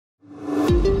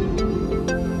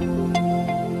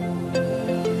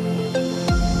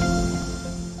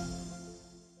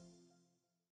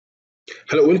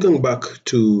Hello, welcome back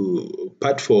to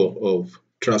part 4 of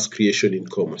Truss creation in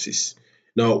Commerces.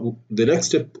 Now, the next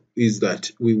step is that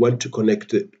we want to connect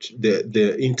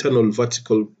the internal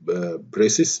vertical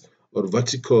braces or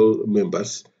vertical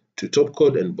members to top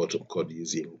chord and bottom chord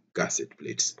using gusset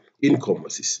plates in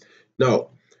Commerces. Now,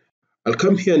 I'll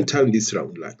come here and turn this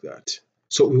around like that.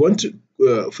 So we want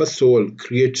to, first of all,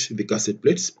 create the gusset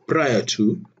plates prior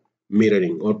to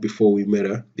mirroring or before we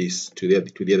mirror this to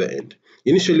the other end.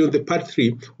 Initially on the part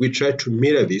 3, we tried to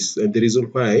mirror this, and the reason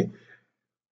why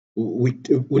we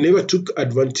never took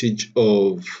advantage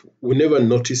of, we never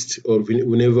noticed, or we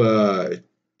never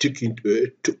took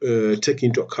take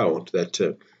into account that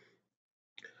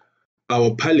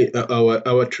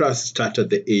our truss start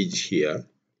at the edge here,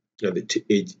 at the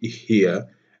edge here.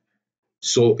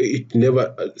 So it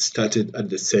never started at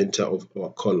the center of our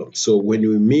column. So when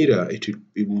we mirror, it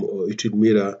will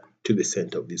mirror to the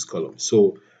center of this column.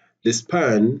 So the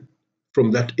span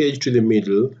from that edge to the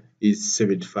middle is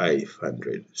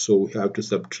 7,500. So we have to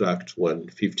subtract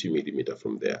 150 millimeter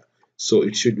from there. So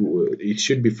it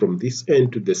should be from this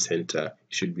end to the center.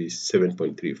 It should be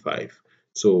 7.35.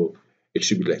 So it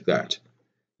should be like that.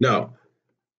 Now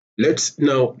let's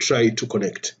now try to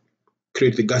connect.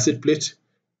 Create the gusset plate.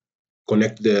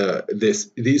 Connect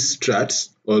these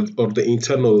struts or the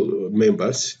internal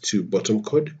members to bottom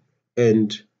chord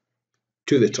and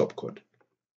to the top chord.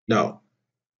 Now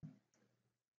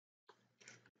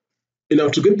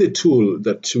to get the tool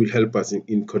that will help us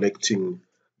in connecting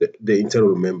the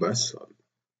internal members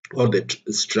or the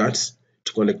struts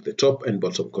to connect the top and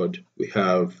bottom chord, we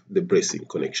have the bracing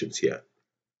connections here.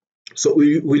 So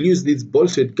we'll use these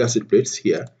bolted gusset plates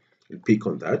here. We'll pick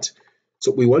on that.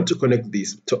 So we want to connect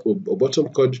this top or bottom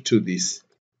chord to these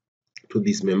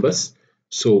members.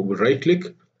 So we right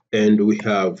click and we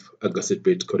have a gusset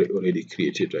plate already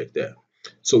created right there.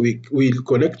 So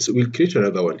we'll create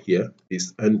another one here,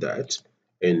 this and that,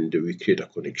 and we create a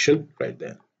connection right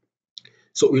there.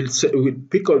 So we'll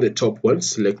pick on the top one,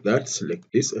 select that,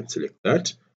 select this, and select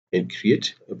that, and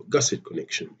create a gusset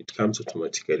connection. It comes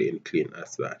automatically and clean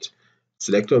as that.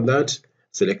 Select on that,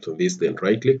 select on this, then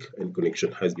right click, and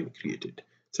connection has been created.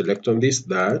 Select on this,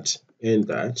 that,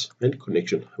 and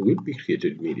connection will be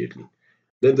created immediately.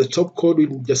 Then the top chord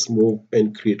will just move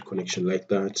and create connection like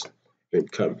that, and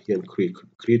come here and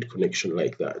create connection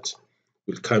like that.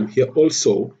 We'll come here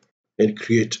also and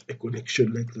create a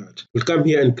connection like that. We'll come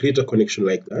here and create a connection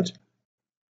like that.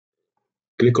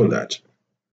 Click on that.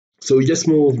 So we just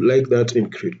move like that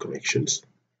and create connections.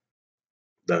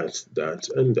 That,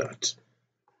 and that.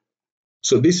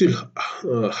 So this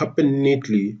will happen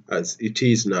neatly as it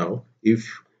is now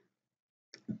if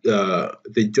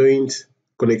the joint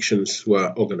connections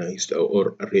were organized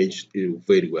or arranged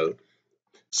very well.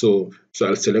 So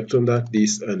I'll select on that,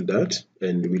 this and that,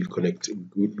 and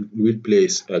we'll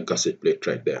place a gusset plate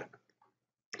right there.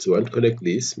 So I'll connect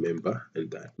this member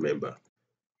and that member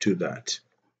to that.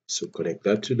 So connect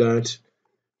that to that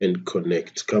and come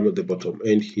at the bottom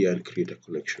end here and create a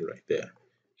connection right there.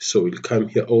 So we'll come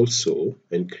here also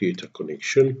and create a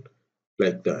connection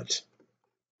like that.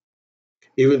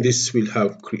 Even this we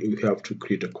have to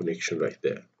create a connection right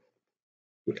there.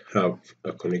 We'll have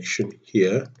a connection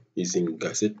here using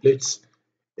gusset plates,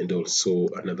 and also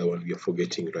another one we are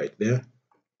forgetting right there,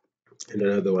 and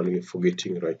another one we are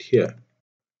forgetting right here.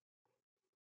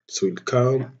 So we'll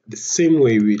come the same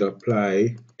way, we'll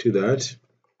apply to that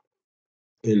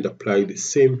and apply the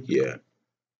same here.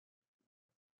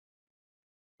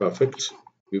 Perfect.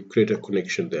 We've created a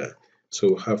connection there.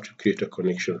 So we have to create a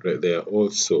connection right there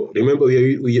also. Remember,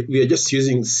 we are just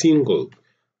using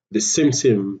the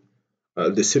same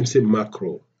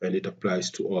macro, and it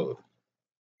applies to all.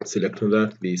 Select on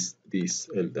that, this,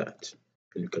 and that,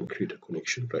 and you can create a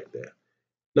connection right there.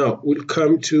 Now we'll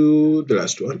come to the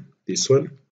last one, this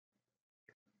one,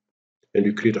 and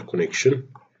we create a connection,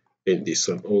 and this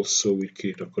one also we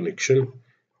create a connection,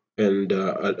 and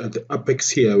at the apex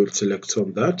here we'll select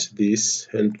on that, this,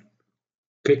 and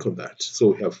click on that.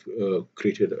 So we have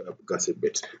created a gusset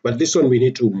bit, but this one we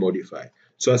need to modify.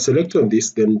 So I select on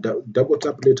this, then double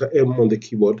tap letter M on the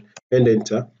keyboard and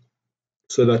enter,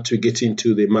 so that we get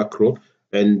into the macro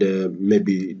and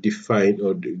maybe define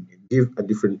or give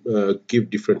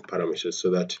different parameters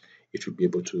so that it will be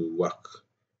able to work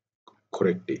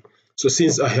correctly. So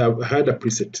since I have had a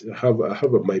preset, I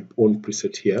have my own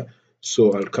preset here,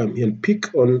 so I'll come here and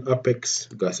pick on apex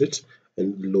gusset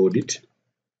and load it,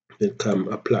 then come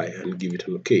apply and give it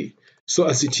an OK. So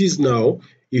as it is now,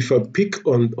 if I pick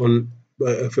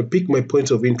if I pick my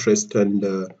points of interest and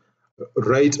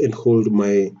right and hold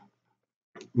my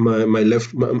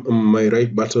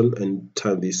right button and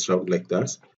turn this round like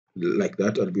that, like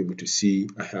that, I'll be able to see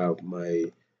I have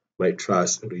my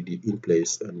truss already in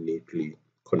place and neatly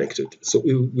connected. So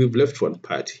we've left one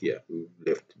part here. We've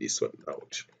left this one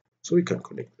out. So we can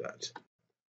connect that.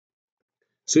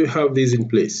 So you have these in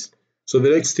place. So the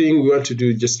next thing we want to do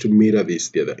is just to mirror this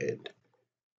the other end.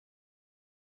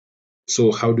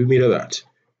 So how do we mirror that?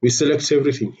 We select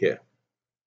everything here.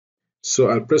 So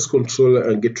I'll press Control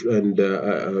and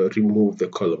remove the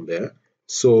column there.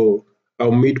 So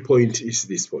our midpoint is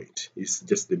this point. It's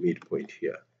just the midpoint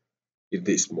here.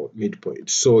 This midpoint.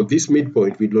 So this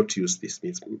midpoint, we not use this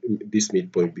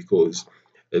midpoint because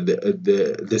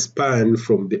the span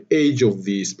from the edge of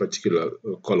this particular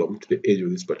column to the edge of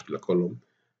this particular column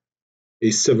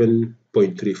is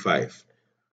 7.35.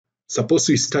 Suppose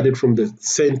we started from the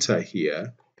center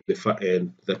here to the far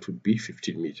end, that would be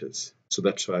 15 meters. So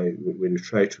that's why when you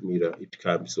try to mirror, it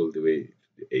comes all the way to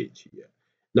the edge here.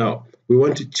 Now, we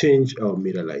want to change our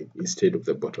mirror line instead of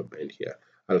the bottom end here.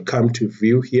 I'll come to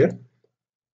View here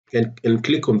and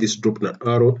click on this drop down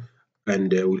arrow,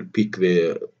 and we'll pick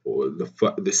the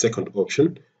second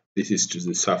option. This is to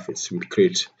the surface. We'll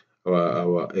create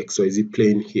our XYZ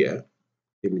plane here.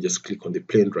 Let me just click on the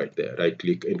plane right there, right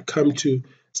click, and come to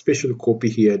special copy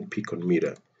here and pick on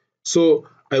mirror. So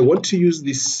I want to use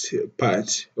this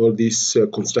part or this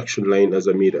construction line as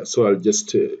a mirror. So I'll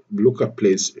just look at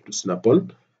place to snap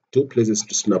on, two places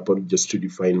to snap on just to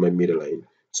define my mirror line.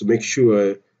 So make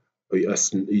sure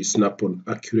you snap on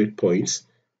accurate points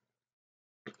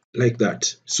like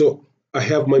that. So I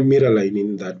have my mirror line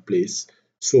in that place.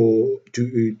 So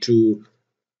to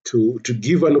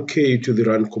give an okay to the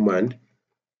run command,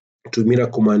 to mirror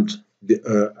command,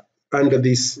 under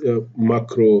this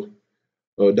macro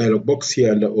dialog box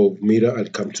here under of mirror, I'll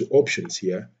come to options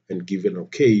here and give an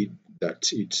okay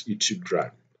that it should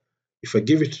run. If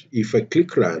I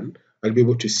click run, I'll be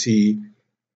able to see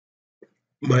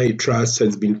my truss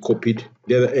has been copied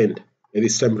the other end, and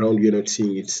this time around you're not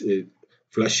seeing it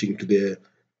flashing to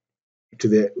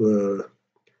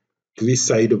this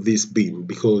side of this beam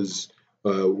because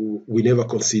we never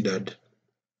considered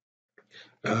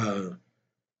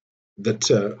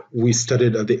that we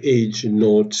started at the edge,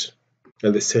 not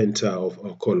at the center of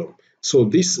our column. So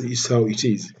this is how it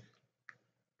is.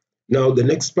 Now the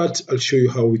next part, I'll show you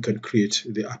how we can create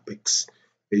the apex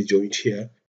joint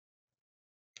here.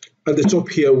 At the top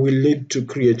here, we'll need to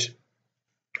create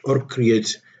a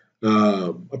plate.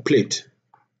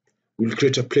 We'll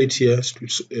create a plate here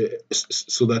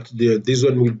so that this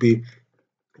one will be,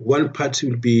 one part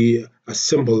will be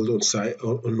assembled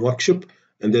on workshop,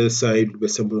 and the other side will be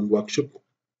assembled on workshop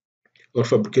or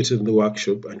fabricated in the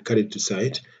workshop and carried to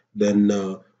site. Then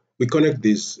we connect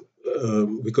these,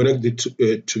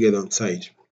 together on site.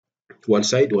 One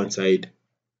side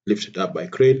lifted up by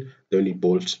crane, then we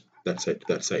bolt that side to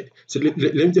that side. So let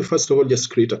me first of all just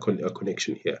create a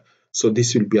connection here. So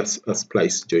this will be a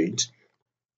splice joint.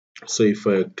 So if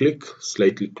I click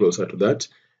slightly closer to that,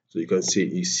 so you can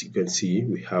see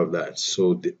we have that.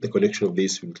 So the connection of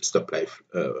this will just apply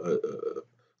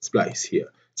splice here.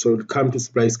 So we'll come to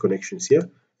splice connections here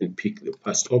and pick the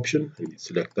first option and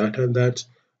select that,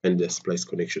 and the splice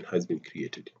connection has been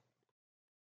created.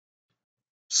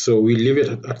 So we leave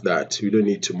it at that. We don't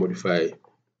need to modify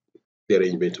the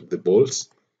arrangement of the bolts.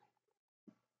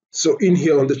 So in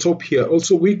here on the top here,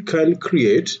 also we can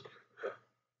create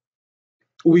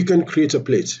a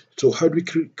plate. So how do we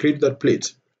create that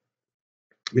plate?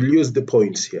 We'll use the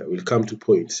points here. We'll come to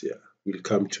points here. We'll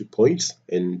come to points,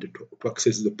 and to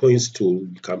access the points tool,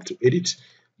 we'll come to edit,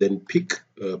 then pick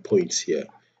points here.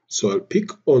 So I'll pick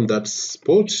on that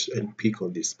spot and pick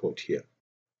on this spot here.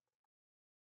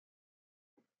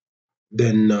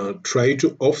 Then try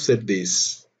to offset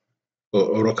this,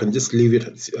 or I can just leave it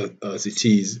as it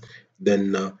is.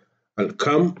 Then I'll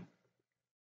come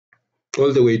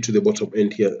all the way to the bottom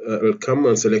end here. I'll come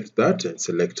and select that and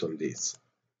select on this.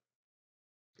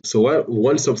 So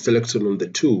once I've selected on the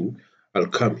two, I'll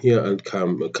come here and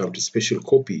come to special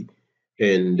copy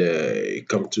and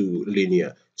come to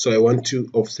linear. So I want to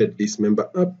offset this member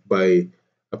up by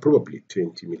probably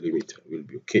 20 millimeter will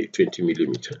be okay. 20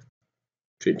 millimeter.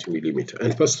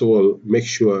 And first of all, make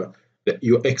sure that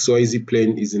your XYZ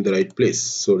plane is in the right place.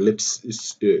 So let's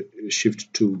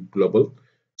shift to global.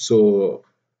 So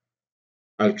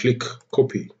I'll click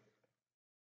copy.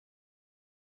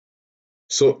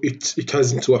 So it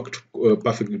hasn't worked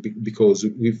perfectly because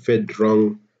we fed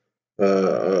wrong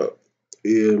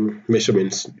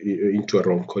measurements into a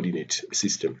wrong coordinate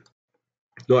system.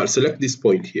 Now I'll select this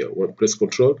point here. I'll press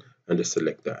Control and I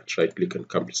select that. Right click and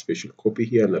come to special copy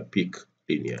here and I pick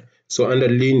linear. So under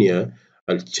linear,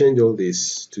 I'll change all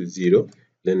this to 0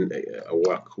 then I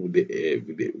work with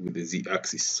the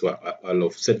z-axis. So I'll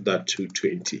offset that to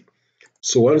 20.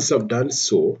 So once I've done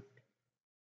so,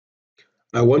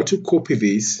 I want to copy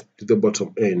this to the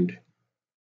bottom end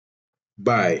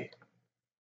by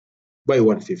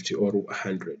 150 or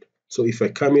 100. So if I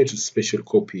come here to special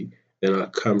copy, then I'll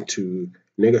come to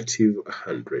negative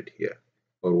 100 here,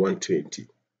 or 120.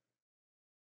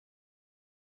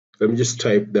 Let me just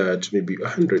type that, maybe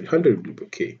 100 will be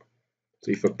okay.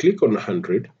 So if I click on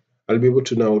 100, I'll be able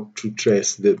to now to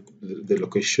trace the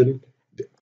location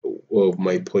of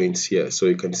my points here. So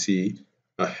you can see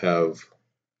I have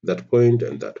that point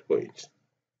and that point.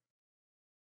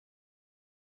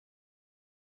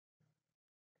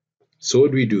 So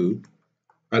what we do,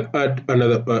 I'll add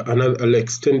I'll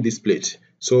extend this plate.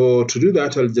 So to do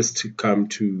that, I'll just come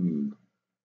to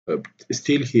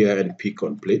still here and pick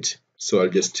on plate. So I'll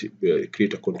just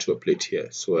create a contour plate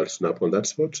here. So I'll snap on that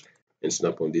spot and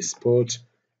snap on this spot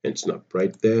and snap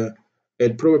right there,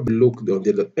 and probably look on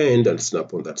the other end and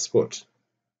snap on that spot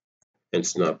and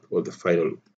snap on the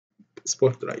final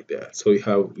spot right there. So you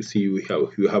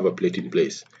have a plate in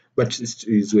place, but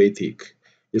it's way thick.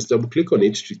 Just double click on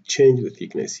it to change the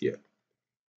thickness here.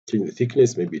 Change the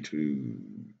thickness maybe to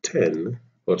 10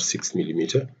 or 6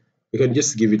 millimeter. You can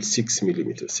just give it 6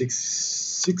 millimeter.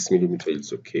 6 millimeter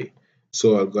is okay.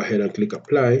 So I'll go ahead and click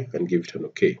apply and give it an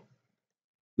okay.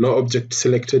 No object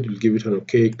selected, we'll give it an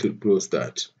okay, close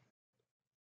that.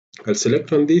 I'll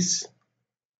select on this,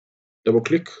 double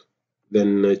click,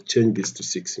 then change this to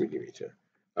 6 millimeter.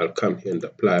 I'll come here and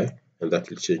apply, and that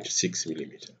will change to 6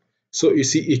 millimeter. So you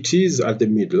see it is at the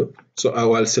middle. So I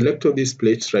will select on this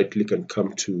plate, right click and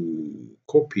come to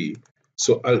copy.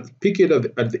 So I'll pick it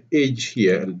at the edge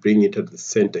here and bring it at the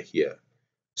center here.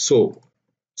 So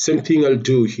same thing I'll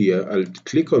do here. I'll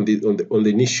click on the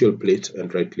initial plate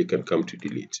and right click and come to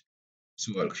delete.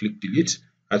 So I'll click delete.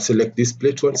 I'll select this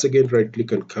plate once again, right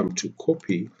click and come to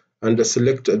copy, and I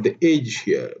select at the edge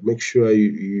here. Make sure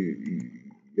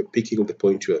you're picking the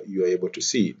point you are able to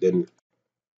see, then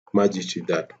merge it to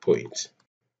that point.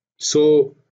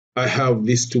 So I have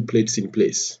these two plates in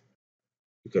place.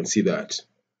 You can see that,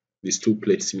 these two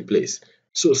plates in place.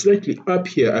 So slightly up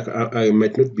here, I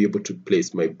might not be able to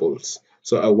place my bolts.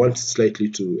 So I want slightly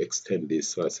to extend this.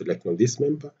 So I select on this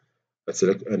member, I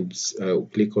select and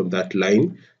click on that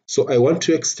line. So I want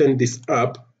to extend this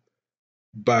up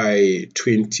by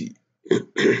 20.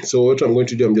 So what I'm going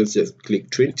to do, I'm just click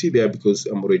 20 there because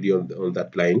I'm already on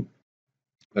that line.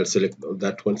 I'll select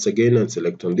that once again and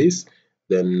select on this.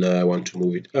 Then I want to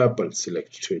move it up. I'll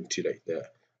select 20 right there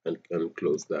and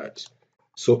close that.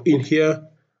 So in here,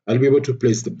 I'll be able to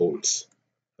place the bolts.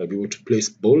 I'll be able to place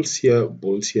bolts here, a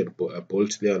bolt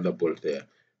there, and a bolt there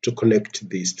to connect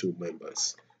these two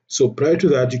members. So prior to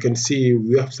that, you can see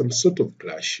we have some sort of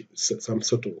clash.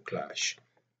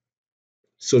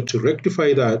 So to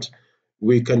rectify that,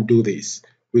 we can do this.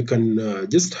 We can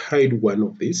just hide one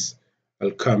of these.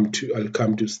 I'll come to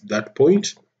that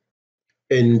point,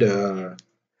 and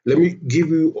let me give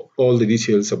you all the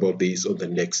details about this on the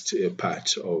next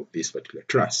part of this particular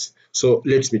truss. So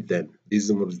let's meet then. This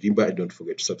is Dimba, and don't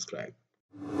forget to subscribe.